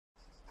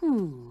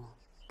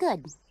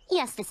Good.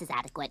 Yes, this is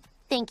adequate.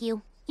 Thank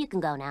you. You can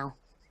go now.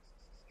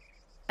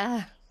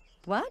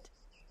 What?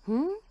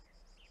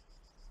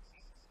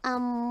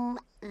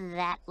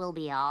 That will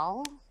be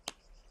all.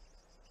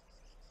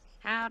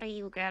 How do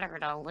you get her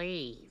to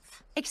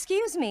leave?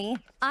 Excuse me,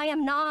 I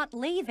am not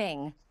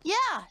leaving.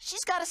 Yeah,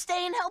 she's gotta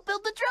stay and help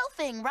build the drill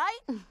thing, right?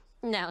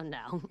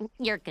 No.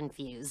 You're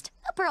confused.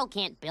 A pearl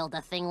can't build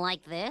a thing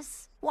like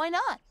this. Why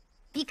not?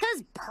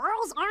 Because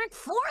pearls aren't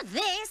for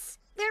this.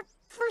 They're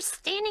for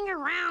standing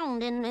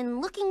around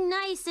and looking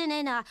nice and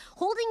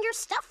holding your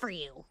stuff for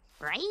you,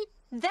 right?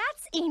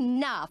 That's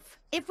enough.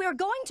 If we're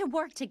going to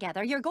work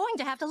together, you're going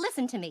to have to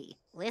listen to me.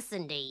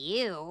 Listen to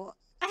you?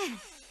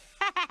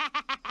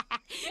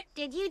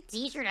 Did you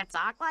teach her to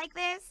talk like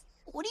this?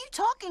 What are you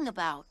talking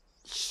about?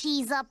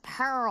 She's a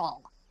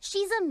pearl.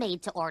 She's a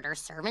made-to-order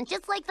servant,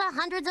 just like the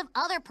hundreds of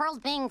other pearls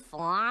being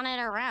flaunted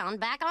around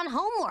back on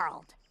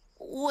Homeworld.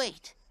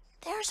 Wait,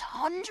 there's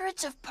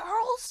hundreds of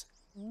pearls?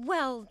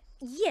 Well,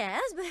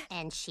 yes, but...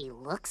 And she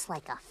looks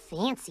like a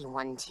fancy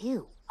one,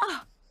 too.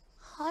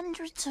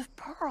 Hundreds of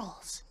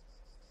pearls.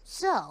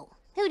 So,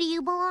 who do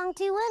you belong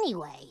to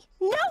anyway?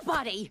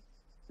 Nobody!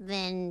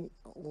 Then,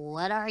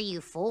 what are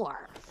you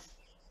for?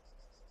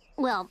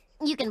 Well,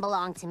 you can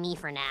belong to me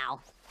for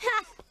now.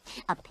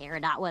 A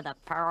Peridot with a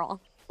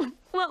pearl.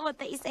 What would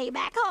they say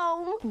back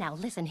home? Now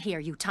listen here,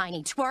 you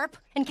tiny twerp.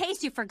 In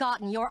case you've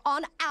forgotten, you're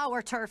on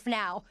our turf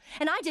now.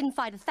 And I didn't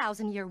fight a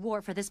 1,000-year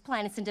war for this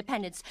planet's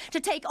independence to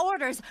take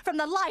orders from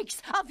the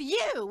likes of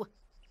you!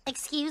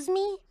 Excuse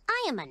me?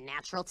 I am a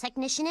natural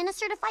technician and a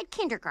certified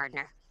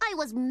kindergartner. I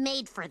was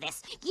made for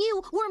this.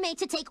 You were made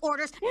to take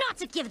orders, not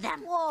to give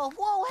them. Whoa,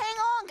 hang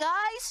on,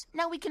 guys.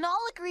 Now we can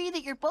all agree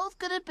that you're both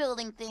good at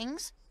building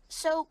things.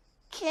 So,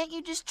 can't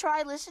you just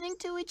try listening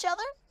to each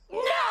other?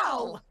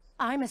 No!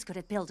 I'm as good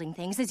at building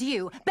things as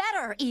you.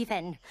 Better,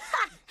 even.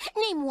 Ha!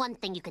 Name one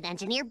thing you can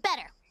engineer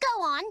better.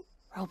 Go on.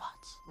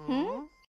 Robots.